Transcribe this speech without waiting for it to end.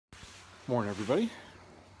Morning, everybody.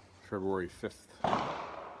 February 5th,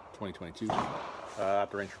 2022.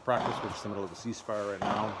 At the range for practice, we're just in the middle of a ceasefire right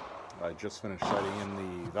now. I just finished sighting in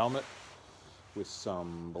the Valmet with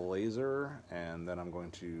some Blazer, and then I'm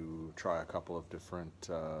going to try a couple of different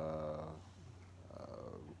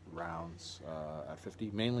rounds at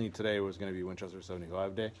 50. Mainly today was going to be Winchester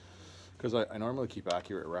 75 day, because I normally keep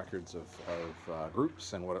accurate records of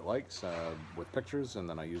groups and what it likes with pictures, and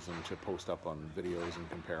then I use them to post up on videos and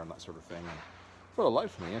compare and that sort of thing. And for the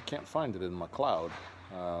life of me, I can't find it in my cloud.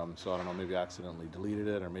 So I don't know, maybe I accidentally deleted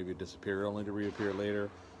it, or maybe it disappeared only to reappear later.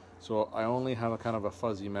 So I only have a kind of a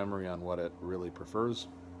fuzzy memory on what it really prefers.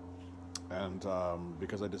 And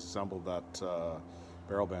because I disassembled that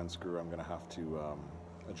barrel band screw, I'm going to have to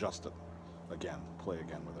adjust it again, play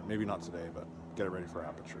again with it. Maybe not today, but get it ready for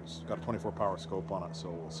apertures. Got a 24 power scope on it, so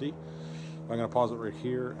we'll see. I'm going to pause it right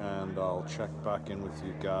here, and I'll check back in with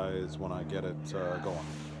you guys when I get it going.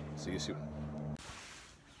 See you soon.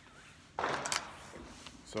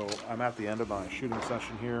 So I'm at the end of my shooting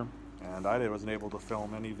session here, and I wasn't able to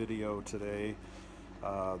film any video today.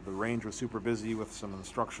 The range was super busy with some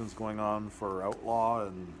instructions going on for outlaw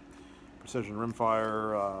and precision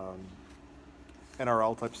rimfire,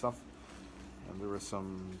 NRL type stuff. And there was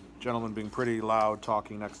some gentlemen being pretty loud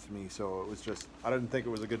talking next to me, so it was just, I didn't think it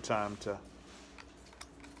was a good time to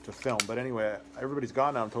film. But anyway, everybody's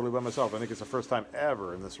gone now. I'm totally by myself. I think it's the first time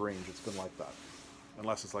ever in this range it's been like that,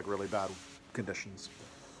 unless it's like really bad conditions.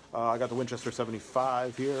 I got the Winchester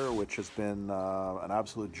 75 here, which has been an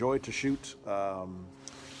absolute joy to shoot.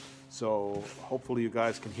 So hopefully you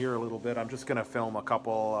guys can hear a little bit. I'm just going to film a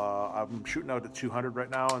couple. I'm shooting out at 200 right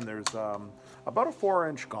now, and there's about a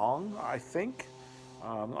 4-inch gong, I think.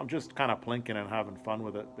 I'm just kind of plinking and having fun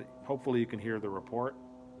with it, but hopefully you can hear the report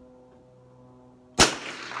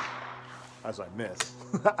as I miss.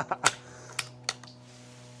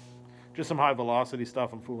 Just some high velocity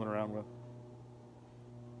stuff I'm fooling around with.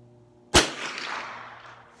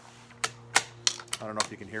 I don't know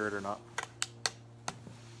if you can hear it or not.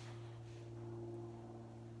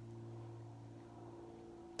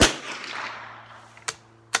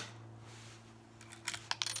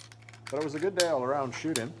 But it was a good day all around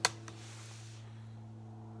shooting.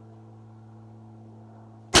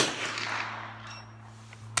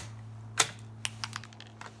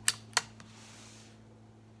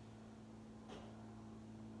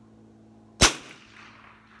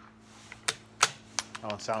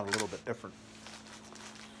 That one sounded a little bit different.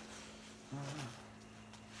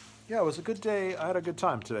 Yeah, it was a good day. I had a good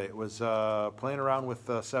time today. It was playing around with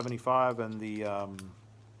 75 and the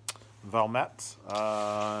Valmet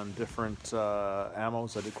and different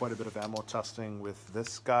ammos. I did quite a bit of ammo testing with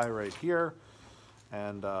this guy right here,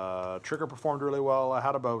 and trigger performed really well. I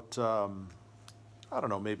had about I don't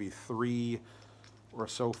know, maybe 3 or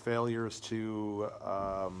so failures to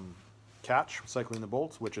catch cycling the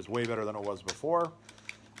bolts, which is way better than it was before.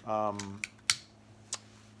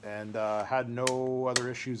 And had no other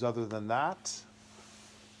issues other than that.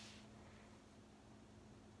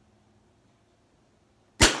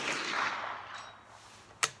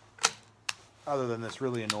 Other than this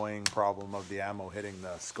really annoying problem of the ammo hitting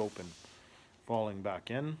the scope and falling back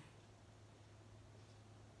in.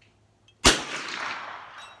 I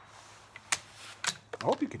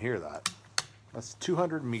hope you can hear that. That's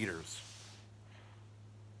 200 meters.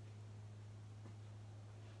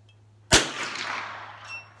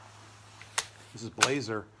 This is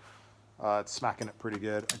Blazer. It's smacking it pretty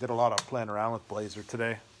good. I did a lot of playing around with Blazer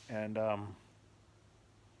today, and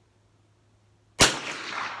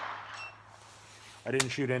I didn't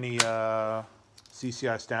shoot any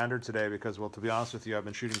CCI standard today because, well, to be honest with you, I've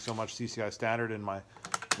been shooting so much CCI standard in my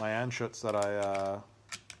Anschutz that I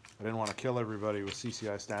didn't want to kill everybody with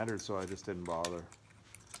CCI standard, so I just didn't bother.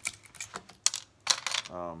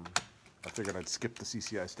 I figured I'd skip the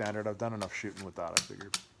CCI standard. I've done enough shooting with that, I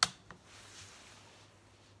figured.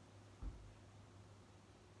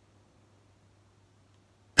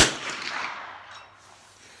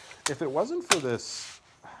 If it wasn't for this,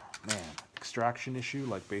 man, extraction issue,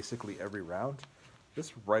 like basically every round,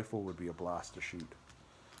 this rifle would be a blast to shoot.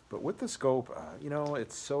 But with the scope, you know,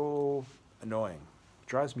 it's so annoying. It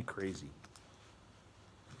drives me crazy.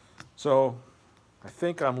 So I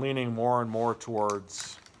think I'm leaning more and more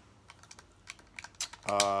towards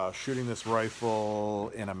shooting this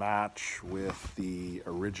rifle in a match with the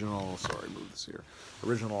original, sorry, move this here,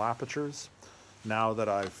 original apertures. Now that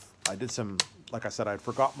I did some, like I said, I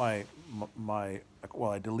forgot my, well,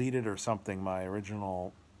 I deleted or something, my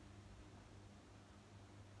original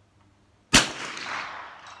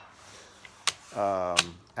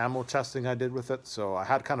ammo testing I did with it. So I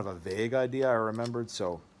had kind of a vague idea, I remembered.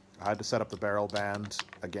 So I had to set up the barrel band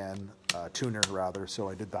again, tuner rather, so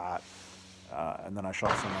I did that. And then I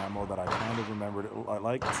shot some ammo that I kind of remembered I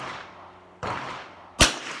liked.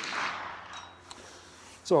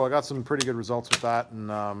 So I got some pretty good results with that,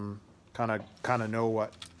 and kind of know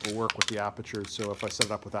what will work with the apertures. So if I set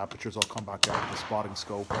it up with apertures, I'll come back out with the spotting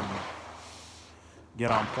scope and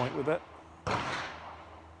get on point with it.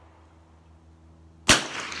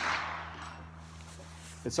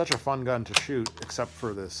 It's such a fun gun to shoot, except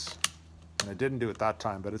for this. And I didn't do it that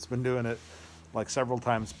time, but it's been doing it like several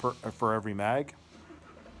times for every mag.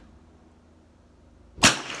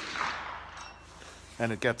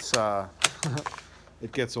 And it gets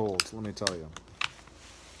it gets old, let me tell you.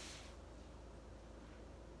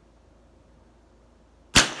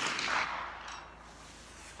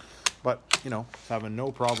 But, you know, having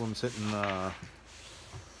no problems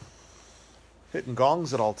hitting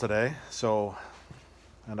gongs at all today. So,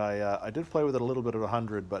 and I did play with it a little bit at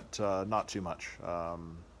 100, but not too much.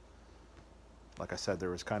 Like I said, there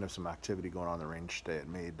was kind of some activity going on in the range today. It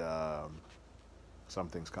made some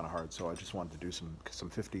things kind of hard, so I just wanted to do some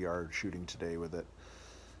 50-yard shooting today with it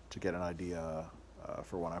to get an idea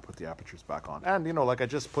for when I put the apertures back on. And, you know, like I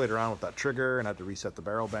just played around with that trigger and had to reset the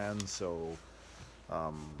barrel bands, so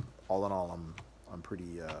all in all, I'm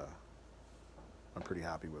pretty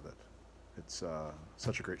happy with it. It's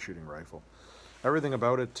such a great shooting rifle. Everything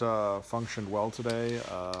about it functioned well today.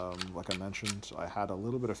 Like I mentioned, I had a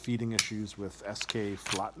little bit of feeding issues with SK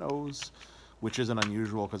flat nose, which isn't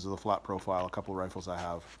unusual because of the flat profile. A couple of rifles I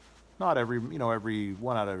have, not every, you know, every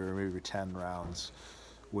one out of maybe 10 rounds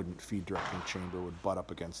wouldn't feed directly in the chamber, would butt up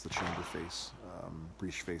against the chamber face,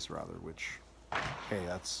 breech face rather, which, hey,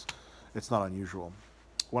 it's not unusual.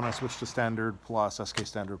 When I switched to Standard Plus, SK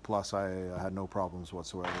Standard Plus, I had no problems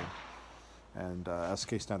whatsoever. And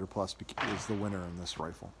SK Standard Plus is the winner in this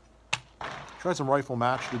rifle. Tried some rifle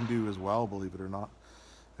match, didn't do as well, believe it or not.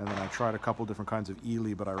 And then I tried a couple different kinds of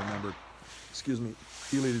Ely, but I remembered, excuse me,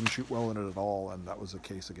 Ely didn't shoot well in it at all, and that was the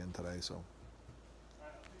case again today. So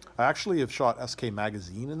I actually have shot SK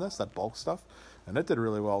Magazine in this, that bulk stuff, and it did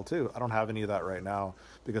really well too. I don't have any of that right now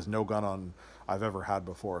because no gun I've ever had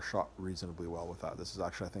before shot reasonably well with that. This is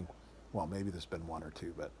actually, I think, well, maybe there's been one or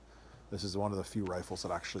two, but this is one of the few rifles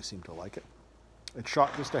that actually seem to like it. It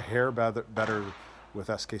shot just a hair better with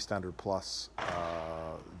SK Standard Plus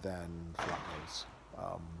than flat nose.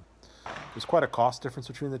 There's quite a cost difference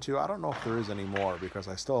between the two. I don't know if there is any more because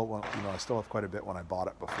I still have quite a bit when I bought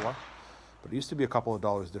it before. But it used to be a couple of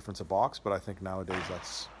dollars difference a box, but I think nowadays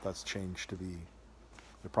that's changed to be,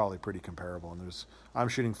 they're probably pretty comparable. And I'm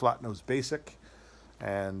shooting flat nose basic,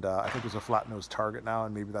 and I think there's a flat nose target now,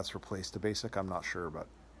 and maybe that's replaced the basic. I'm not sure, but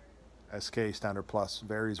SK Standard Plus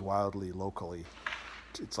varies wildly locally.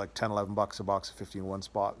 It's like 10, 11 bucks a box of 50 in one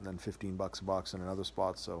spot, and then 15 bucks a box in another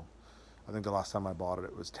spot. So I think the last time I bought it,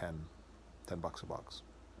 it was 10 bucks a box.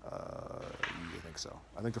 I think so.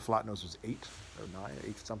 I think the flat nose was 8 or 9,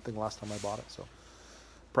 8 something last time I bought it. So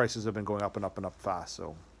prices have been going up and up and up fast.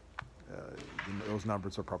 So those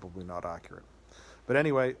numbers are probably not accurate. But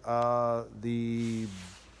anyway,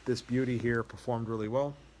 this beauty here performed really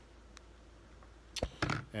well.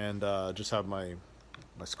 And just have my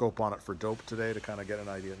scope on it for dope today to kind of get an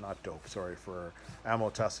idea, not dope, sorry, for ammo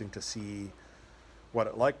testing to see what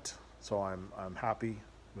it liked. So I'm happy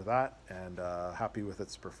with that and happy with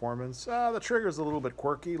its performance. The trigger's a little bit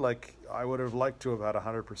quirky. Like I would have liked to have had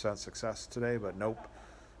 100% success today, but nope.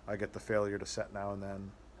 I get the failure to set now and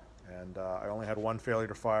then. And I only had one failure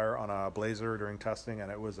to fire on a Blazer during testing, and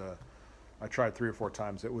it was I tried 3 or 4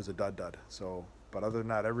 times. It was a dud. So, but other than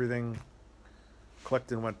that, everything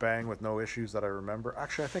clicked and went bang with no issues that I remember.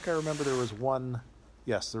 Actually, I think I remember there was one,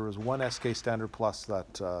 yes, there was one SK Standard Plus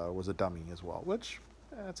that was a dummy as well, which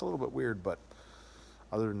it's a little bit weird, but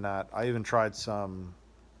other than that, I even tried some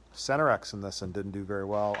Center X in this and didn't do very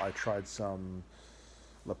well. I tried some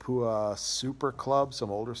Lapua Super Club,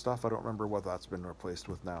 some older stuff. I don't remember what that's been replaced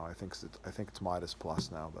with now. I think it's Midas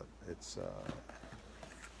Plus now, but it's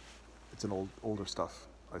an older stuff.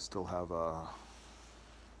 I still have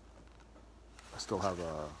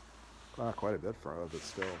quite a bit of it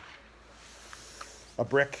still. A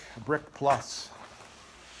brick plus.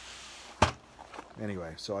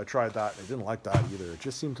 Anyway, so I tried that. I didn't like that either. It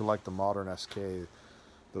just seemed to like the modern SK,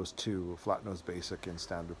 those two, flat nose basic and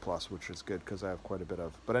standard plus, which is good because I have quite a bit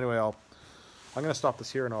of. But anyway, I'm going to stop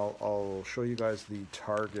this here and I'll show you guys the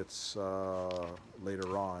targets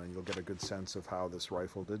later on, and you'll get a good sense of how this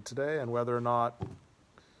rifle did today and whether or not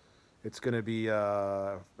it's going to be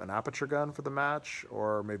an aperture gun for the match,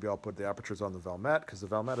 or maybe I'll put the apertures on the Valmet, because the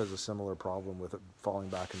Valmet has a similar problem with it falling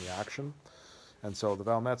back in the action. And so the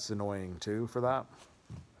Valmet's annoying too for that.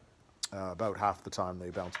 About half the time they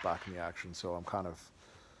bounce back in the action, so I'm kind of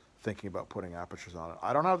thinking about putting apertures on it.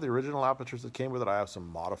 I don't have the original apertures that came with it. I have some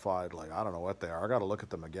modified, like, I don't know what they are. I got to look at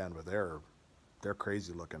them again, but they're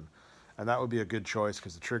crazy looking. And that would be a good choice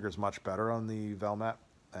because the trigger is much better on the Velmet,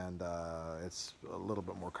 and it's a little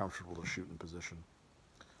bit more comfortable to shoot in position.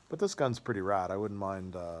 But this gun's pretty rad. I wouldn't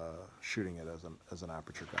mind shooting it as an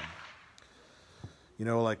aperture gun. You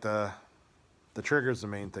know, like the trigger's the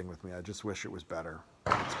main thing with me. I just wish it was better.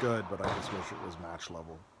 It's good, but I just wish it was match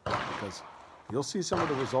level, because you'll see some of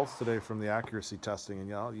the results today from the accuracy testing, and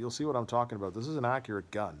you'll see what I'm talking about. This is an accurate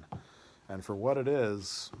gun, and for what it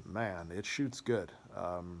is, man, it shoots good.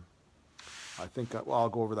 I think, well, I'll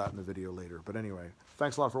go over that in the video later. But anyway,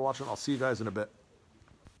 thanks a lot for watching. I'll see you guys in a bit.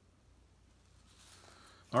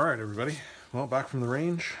 All right, everybody. Well, back from the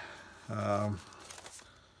range. It's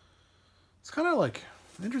kind of like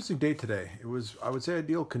an interesting day today. It was, I would say,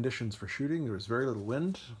 ideal conditions for shooting. There was very little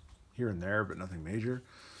wind here and there, but nothing major.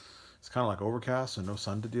 It's kind of like overcast and no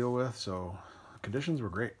sun to deal with, so conditions were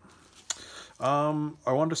great. I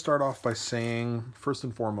wanted to start off by saying, first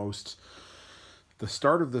and foremost, the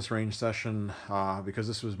start of this range session, because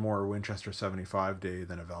this was more a Winchester 75 day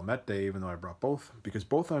than a Velmet day, even though I brought both, because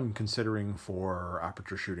both I'm considering for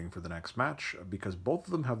aperture shooting for the next match, because both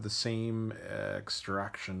of them have the same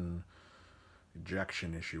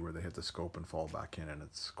ejection issue where they hit the scope and fall back in, and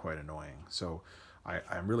it's quite annoying. So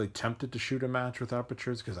I'm really tempted to shoot a match with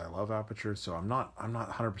apertures because I love apertures, so I'm not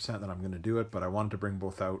 100% that I'm going to do it, but I wanted to bring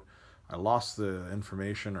both out. I lost the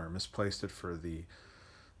information or misplaced it for the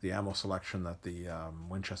ammo selection that the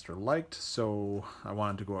Winchester liked, so I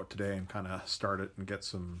wanted to go out today and kind of start it and get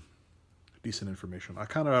some decent information. I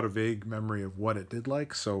kind of had a vague memory of what it did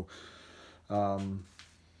like, so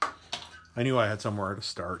I knew I had somewhere to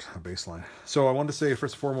start, a baseline. So I wanted to say,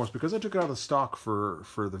 first and foremost, because I took it out of stock for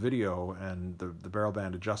the video and the barrel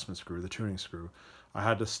band adjustment screw, the tuning screw, I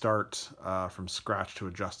had to start from scratch to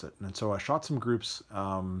adjust it. And so I shot some groups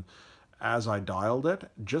as I dialed it,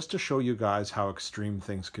 just to show you guys how extreme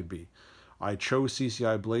things could be. I chose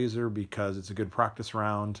CCI Blazer because it's a good practice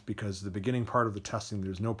round, because the beginning part of the testing,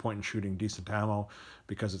 there's no point in shooting decent ammo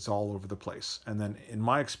because it's all over the place. And then in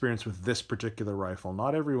my experience with this particular rifle,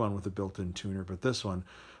 not everyone with a built-in tuner, but this one,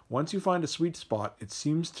 once you find a sweet spot, it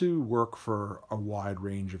seems to work for a wide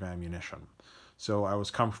range of ammunition. So I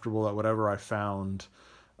was comfortable that whatever I found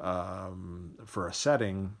for a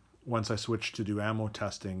setting, once I switched to do ammo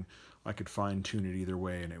testing, I could fine tune it either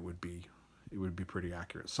way, and it would be pretty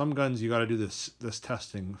accurate. Some guns you got to do this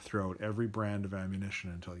testing throughout every brand of ammunition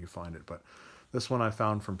until you find it, but this one I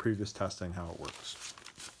found from previous testing how it works.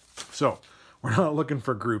 So we're not looking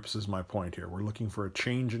for groups is my point here. We're looking for a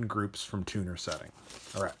change in groups from tuner setting.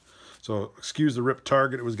 All right, so excuse the ripped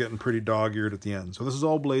target, it was getting pretty dog-eared at the end. So this is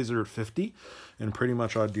all Blazer at 50 in pretty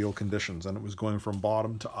much ideal conditions, and it was going from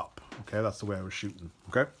bottom to up. Okay, that's the way I was shooting.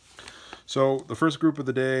 Okay, so the first group of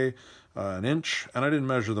the day, an inch, and I didn't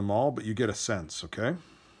measure them all, but you get a sense, okay?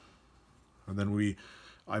 And then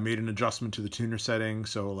I made an adjustment to the tuner setting,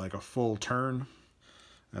 so like a full turn,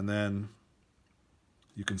 and then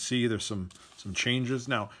you can see there's some changes.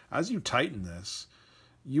 Now, as you tighten this,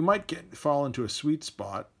 you might fall into a sweet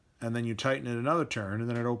spot, and then you tighten it another turn, and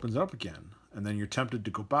then it opens up again. And then you're tempted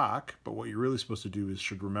to go back, but what you're really supposed to do is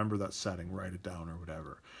should remember that setting, write it down or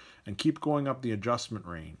whatever, and keep going up the adjustment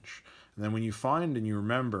range. And then when you find and you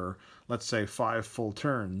remember, let's say 5 full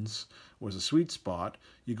turns was a sweet spot,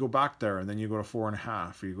 you go back there and then you go to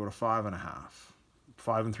 4.5, or you go to 5.5,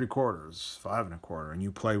 5 3/4, 5 1/4, and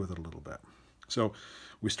you play with it a little bit. So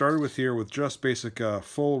we started with here with just basic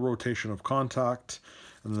full rotation of contact,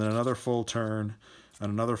 and then another full turn,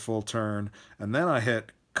 and another full turn, and then I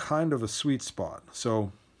hit kind of a sweet spot.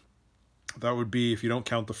 So that would be, if you don't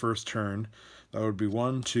count the first turn, that would be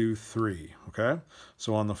 1, 2, 3, okay?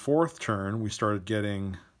 So on the 4th turn, we started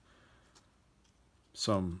getting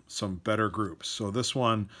some better groups. So this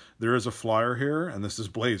one, there is a flyer here, and this is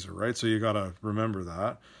Blazer, right? So you gotta remember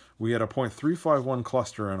that. We had a .351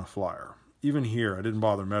 cluster and a flyer. Even here, I didn't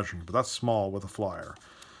bother measuring, but that's small with a flyer.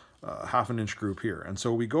 Half an inch group here. And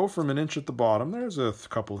so we go from an inch at the bottom, there's a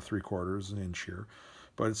couple of 3/4, an inch here,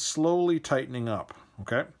 but it's slowly tightening up,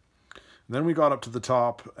 okay? And then we got up to the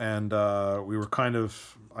top, and I kind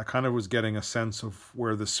of was getting a sense of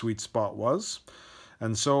where the sweet spot was.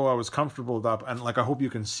 And so I was comfortable with that, and like I hope you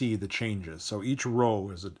can see the changes. So each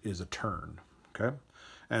row is a turn, okay?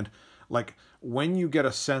 And like when you get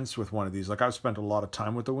a sense with one of these, like I've spent a lot of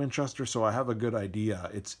time with the Winchester, so I have a good idea.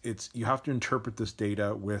 It's you have to interpret this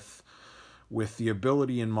data with the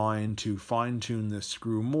ability in mind to fine-tune this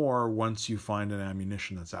screw more once you find an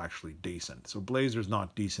ammunition that's actually decent. So Blazer's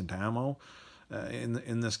not decent ammo.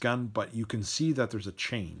 in this gun, but you can see that there's a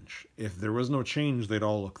change. If there was no change, they'd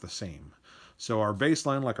all look the same. So our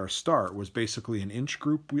baseline, like our start, was basically an inch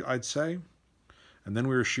group, I'd say. And then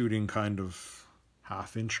we were shooting kind of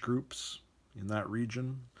half-inch groups in that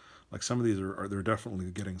region. Like some of these they're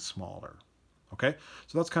definitely getting smaller. Okay,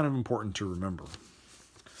 so that's kind of important to remember.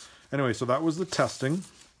 Anyway, so that was the testing.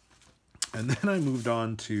 And then I moved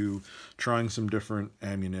on to trying some different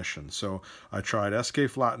ammunition. So I tried SK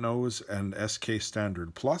Flat Nose and SK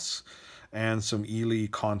Standard Plus and some Ely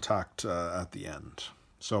Contact at the end.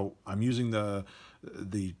 So I'm using the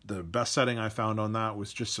best setting I found on that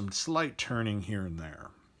was just some slight turning here and there.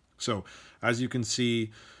 So as you can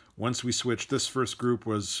see, once we switched, this first group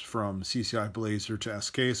was from CCI Blazer to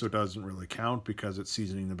SK, so it doesn't really count because it's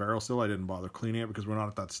seasoning the barrel still. I didn't bother cleaning it because we're not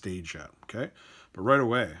at that stage yet, okay? But right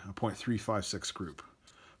away, a .356 group,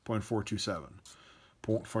 .427,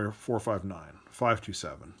 .459,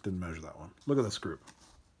 527, didn't measure that one. Look at this group,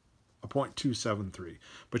 a .273.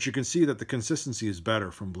 But you can see that the consistency is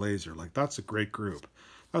better from Blazer. Like, that's a great group.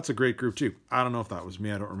 That's a great group too. I don't know if that was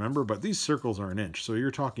me, I don't remember, but these circles are an inch. So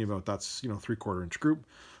you're talking about that's, 3/4 inch group.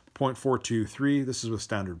 .423, this is with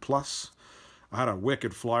Standard Plus. I had a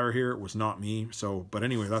wicked flyer here, it was not me. So, but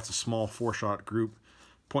anyway, that's a small 4-shot group.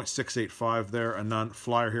 .685 there, a none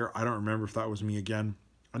flyer here. I don't remember if that was me again.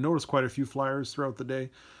 I noticed quite a few flyers throughout the day,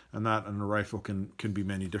 and that and a rifle can be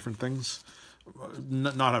many different things,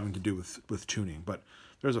 not having to do with tuning. But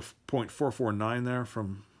there's a .449 there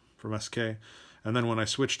from SK. And then when I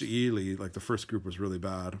switched to Ely, like the first group was really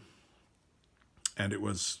bad, and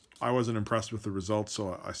I wasn't impressed with the results,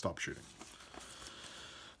 so I stopped shooting.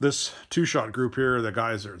 This 2-shot group here, the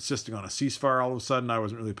guys are insisting on a ceasefire all of a sudden. I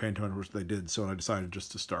wasn't really paying attention to what they did, so I decided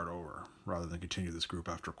just to start over rather than continue this group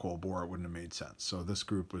after Cold War. It wouldn't have made sense. So this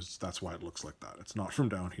group that's why it looks like that. It's not from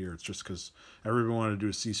down here. It's just because everyone wanted to do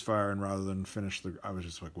a ceasefire, and rather than finish I was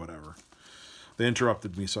just like, whatever. They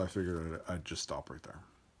interrupted me, so I figured I'd just stop right there.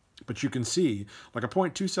 But you can see, like a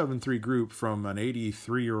 .273 group from an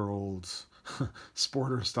 83-year-old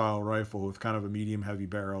sporter style rifle with kind of a medium heavy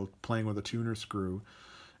barrel, playing with a tuner screw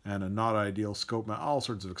and a not ideal scope, all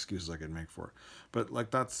sorts of excuses I could make for it. But like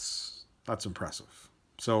that's impressive.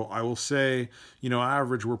 So I will say,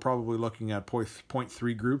 average, we're probably looking at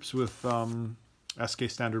 0.3 groups with SK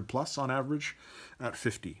Standard Plus on average at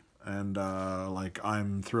 50. And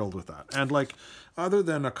I'm thrilled with that. And other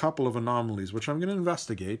than a couple of anomalies, which I'm going to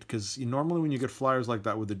investigate, because normally when you get flyers like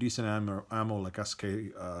that with a decent ammo like SK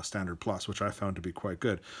Standard Plus, which I found to be quite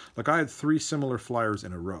good, I had 3 similar flyers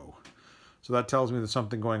in a row. So that tells me there's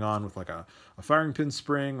something going on with a firing pin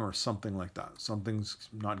spring or something like that. Something's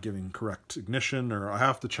not giving correct ignition, or I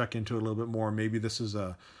have to check into it a little bit more. Maybe this is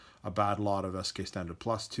a bad lot of SK Standard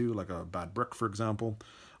Plus too, like a bad brick, for example.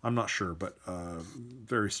 I'm not sure, but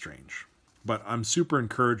very strange. But I'm super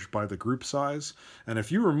encouraged by the group size. And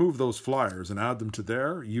if you remove those flyers and add them to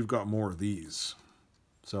there, you've got more of these.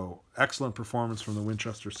 So excellent performance from the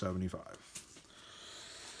Winchester 75.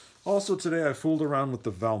 Also today I fooled around with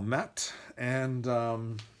the Valmet. And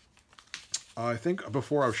I think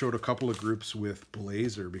before I've showed a couple of groups with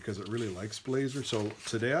Blazer because it really likes Blazer. So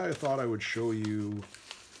today I thought I would show you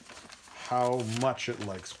how much it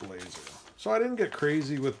likes Blazer. So I didn't get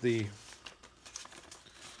crazy with the,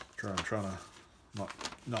 I'm trying to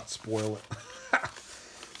not spoil it.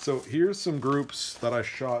 So here's some groups that I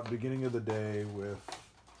shot beginning of the day with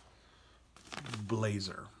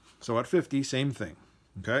Blazer. So at 50, same thing.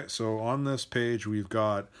 Okay, so on this page we've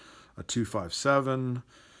got a 257,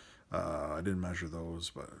 I didn't measure those,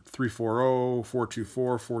 but 340,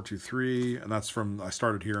 424, 423, and that's from, I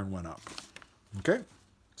started here and went up. Okay,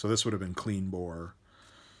 so this would have been clean bore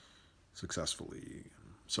successfully.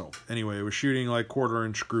 So anyway, it was shooting 1/4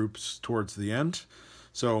 inch groups towards the end.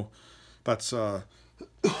 So that's a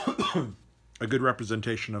good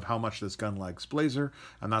representation of how much this gun likes Blazer,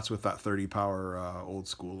 and that's with that 30 power old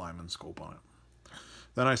school Lyman scope on it.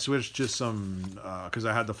 Then I switched to some, because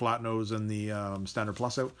I had the flat nose and the Standard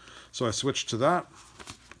Plus out, so I switched to that.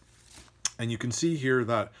 And you can see here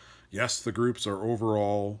that, yes, the groups are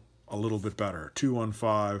overall a little bit better.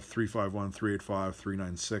 215, 351, 385,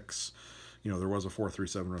 396. There was a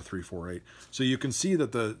 437 or a 348. So you can see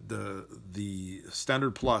that the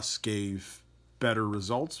Standard Plus gave better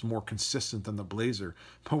results, more consistent than the Blazer.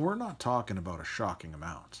 But we're not talking about a shocking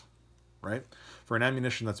amount, right? For an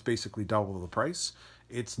ammunition that's basically double the price,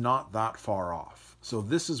 it's not that far off. So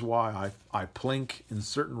this is why I plink in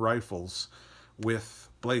certain rifles with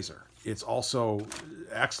Blazer. It's also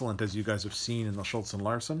excellent, as you guys have seen in the Schultz and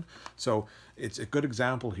Larson. So it's a good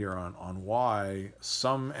example here on why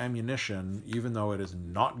some ammunition, even though it is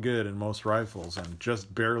not good in most rifles and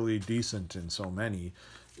just barely decent in so many,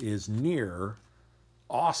 is near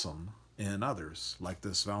awesome in others, like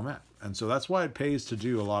this Valmet. And so that's why it pays to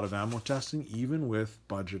do a lot of ammo testing, even with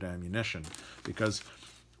budget ammunition, because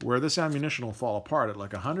where this ammunition will fall apart at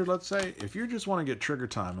like 100, let's say, if you just want to get trigger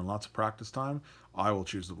time and lots of practice time, I will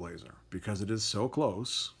choose the Blazer because it is so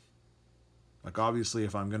close. Like, obviously,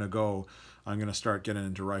 if I'm going to go, I'm going to start getting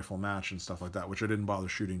into rifle match and stuff like that, which I didn't bother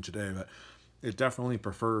shooting today, but it definitely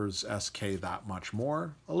prefers SK that much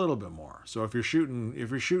more, a little bit more. So if you're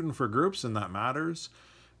shooting for groups and that matters,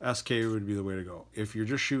 SK would be the way to go. If you're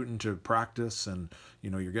just shooting to practice and, you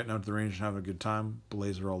know, you're getting out to the range and having a good time,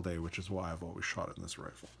 Blazer all day, which is why I've always shot it in this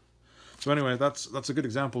rifle. So anyway, that's a good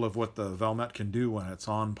example of what the Valmet can do when it's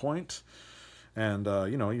on point. And,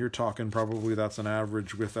 you know, you're talking probably that's an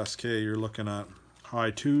average with SK. You're looking at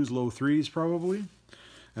high 2s, low 3s probably.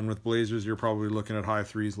 And with Blazers, you're probably looking at high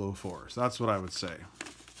 3s, low 4s. That's what I would say.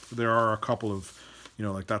 There are a couple of, you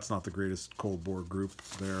know, like that's not the greatest cold bore group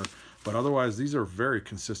there. But otherwise, these are very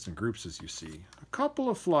consistent groups, as you see. A couple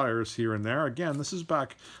of flyers here and there. Again, this is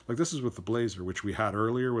back, like this is with the Blazer, which we had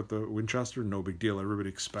earlier with the Winchester. No big deal. Everybody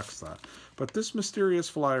expects that. But this mysterious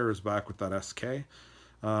flyer is back with that SK.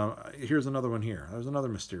 Here's another one here. There's another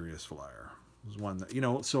mysterious flyer. There's one that, you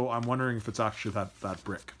know, so I'm wondering if it's actually that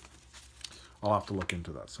brick. I'll have to look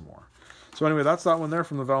into that some more. So anyway, that's that one there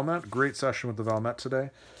from the Valmet. Great session with the Valmet today.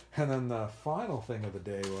 And then the final thing of the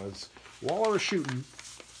day was, while I was shooting,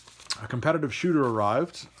 a competitive shooter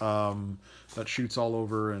arrived that shoots all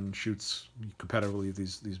over and shoots competitively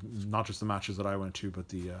these not just the matches that I went to, but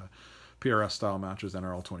the PRS style matches,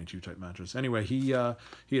 NRL 22 type matches. Anyway, he had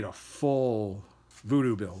a full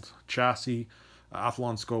Voodoo build, chassis,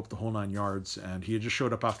 Athlon scope, the whole 9 yards, and he had just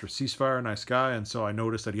showed up after ceasefire. Nice guy. And so I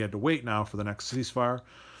noticed that he had to wait now for the next ceasefire.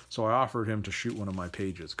 So I offered him to shoot one of my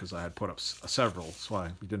pages because I had put up several, so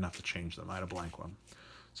he didn't have to change them. I had a blank one.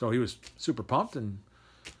 So he was super pumped, and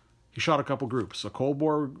he shot a couple groups, a cold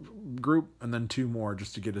bore group and then 2 more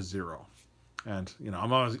just to get a 0. And, you know,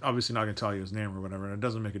 I'm obviously not going to tell you his name or whatever, and it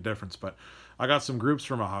doesn't make a difference, but I got some groups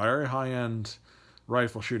from a very high-end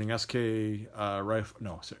rifle shooting SK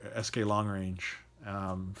long range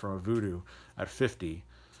from a Voodoo at 50.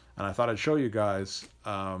 And I thought I'd show you guys,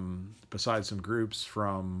 besides some groups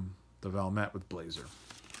from the Valmet with Blazer.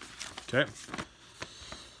 Okay.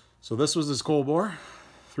 So this was his cold bore,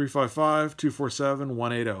 355, 247,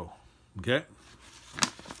 180. Okay.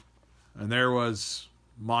 And there was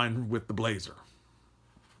mine with the Blazer.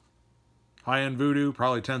 High-end Voodoo,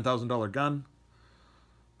 probably $10,000 gun.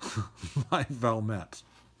 My Valmet.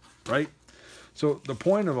 Right? So the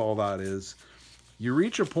point of all that is, you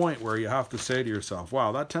reach a point where you have to say to yourself,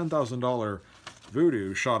 wow, that $10,000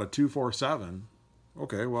 Voodoo shot a 247.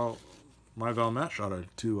 Okay, well, my Valmet shot a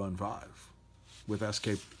 215 with SK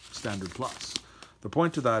Standard Plus. The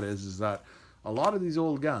point to that is that a lot of these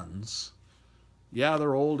old guns, yeah,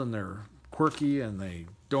 they're old and they're quirky and they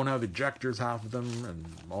don't have ejectors, half of them, and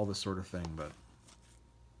all this sort of thing, but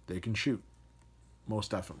they can shoot,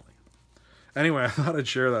 most definitely. Anyway, I thought I'd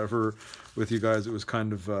share that with you guys. It was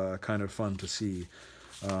kind of fun to see.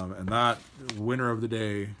 And that winner of the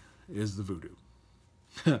day is the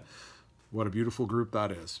Voodoo. What a beautiful group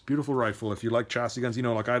that is. Beautiful rifle. If you like chassis guns, you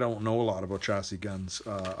know, like I don't know a lot about chassis guns.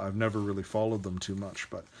 I've never really followed them too much,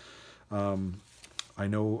 but I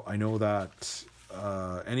know that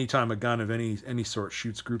anytime a gun of any sort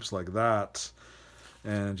shoots groups like that,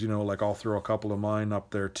 and, you know, like I'll throw a couple of mine up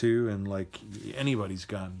there too, and like anybody's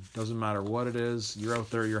gun, doesn't matter what it is, you're out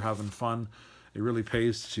there, you're having fun. It really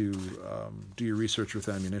pays to do your research with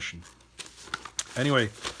ammunition. Anyway,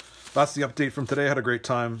 that's the update from today. I had a great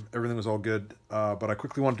time. Everything was all good. But I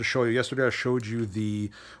quickly wanted to show you, yesterday I showed you the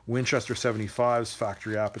Winchester 75's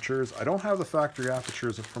factory apertures. I don't have the factory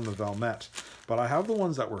apertures from the Valmet, but I have the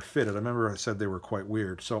ones that were fitted. I remember I said they were quite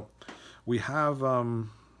weird. So we have,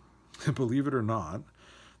 believe it or not,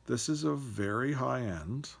 this is a very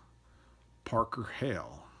high-end Parker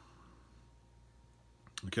Hale.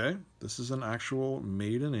 Okay, this is an actual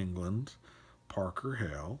made in England Parker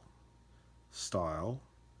Hale style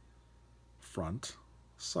front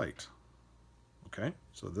sight. Okay,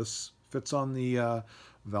 so this fits on the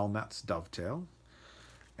Valmet's Dovetail,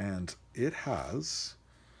 and it has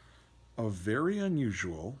a very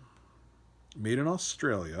unusual, made in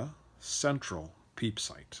Australia, central peep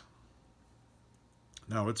sight.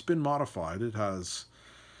 Now, it's been modified. It has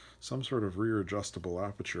some sort of rear adjustable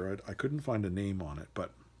aperture. I couldn't find a name on it,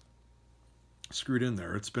 but screwed in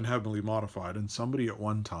there. It's been heavily modified, and somebody at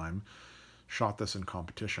one time shot this in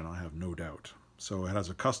competition, I have no doubt. So it has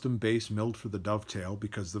a custom base milled for the dovetail,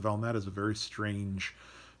 because the Valmet is a very strange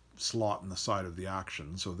slot in the side of the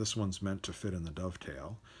action. So this one's meant to fit in the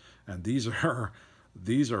dovetail. And these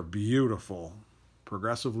are beautiful,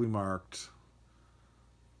 progressively marked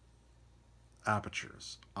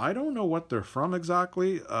apertures. I don't know what they're from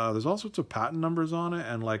exactly. There's all sorts of patent numbers on it,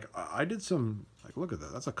 and like I did some, like, look at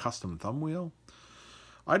that. That's a custom thumb wheel.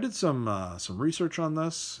 I did some research on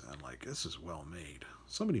this, and like, this is well made.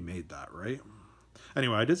 Somebody made that, right?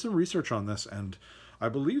 Anyway, I did some research on this, and I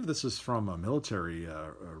believe this is from a military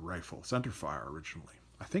rifle, centerfire originally.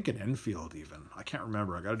 I think an Enfield even. I can't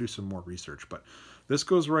remember. I got to do some more research, but this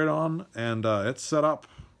goes right on, and it's set up.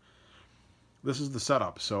 This is the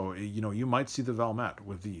setup, so you know, you might see the Valmet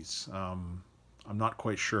with these. I'm not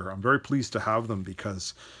quite sure. I'm very pleased to have them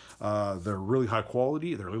because they're really high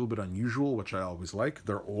quality. They're a little bit unusual, which I always like.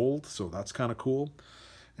 They're old, so that's kind of cool.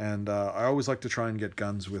 And I always like to try and get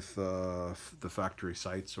guns with the factory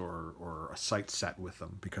sights or a sight set with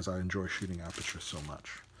them, because I enjoy shooting aperture so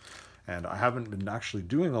much. And I haven't been actually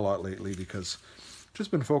doing a lot lately because I've just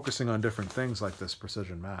been focusing on different things like this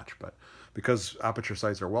precision match. But because aperture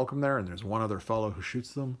sights are welcome there, and there's one other fellow who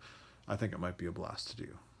shoots them, I think it might be a blast to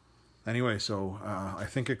do. Anyway, so I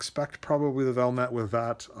think expect probably the Valmet with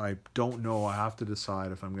that. I don't know. I have to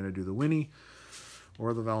decide if I'm going to do the Winnie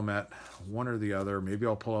or the Valmet, one or the other. Maybe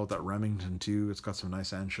I'll pull out that Remington too. It's got some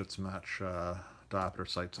nice Anschutz match diopter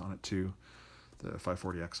sights on it too, the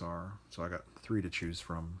 540 XR. So I got 3 to choose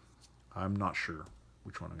from. I'm not sure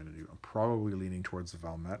which one I'm going to do. I'm probably leaning towards the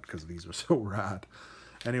Valmet because these are so rad.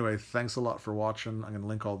 Anyway, thanks a lot for watching. I'm going to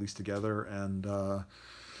link all these together, and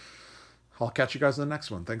I'll catch you guys in the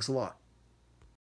next one. Thanks a lot.